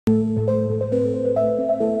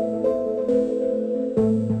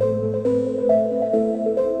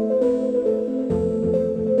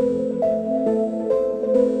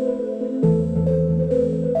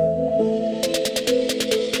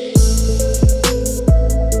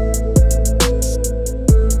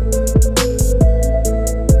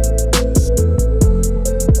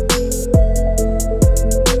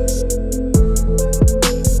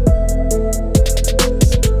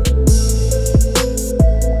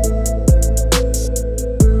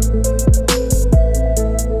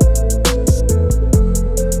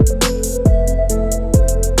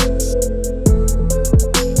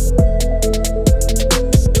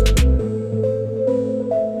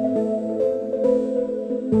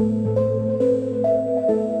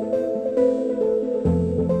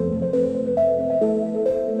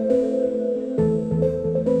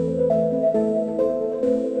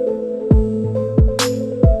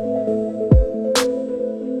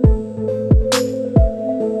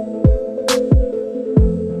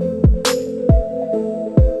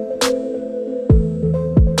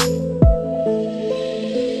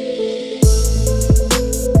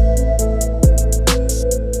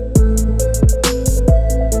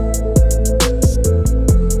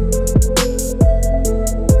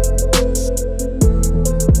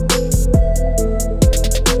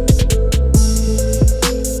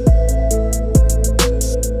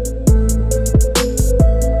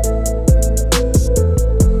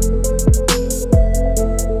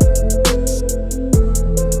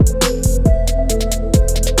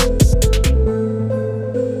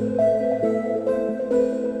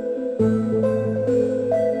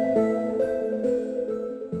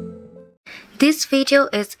This video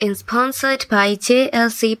is sponsored by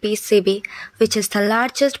JLC PCB, which is the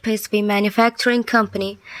largest PCB manufacturing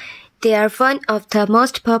company. They are one of the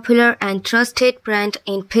most popular and trusted brand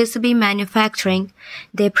in PCB manufacturing.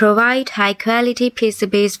 They provide high-quality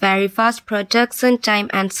PCBs, very fast production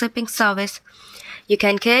time and shipping service. You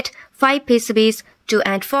can get 5 PCBs, 2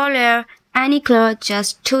 and 4 layer, any color,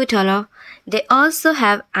 just $2. They also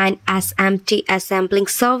have an SMT assembling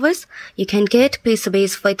service. You can get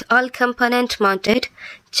PCBs with all components mounted.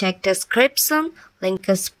 Check description, link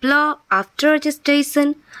is below. After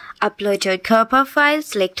registration, upload your copper file,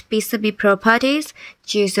 select PCB properties,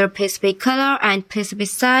 choose your PCB color and PCB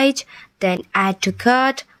size, then add to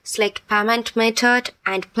cart, select payment method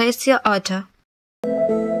and place your order.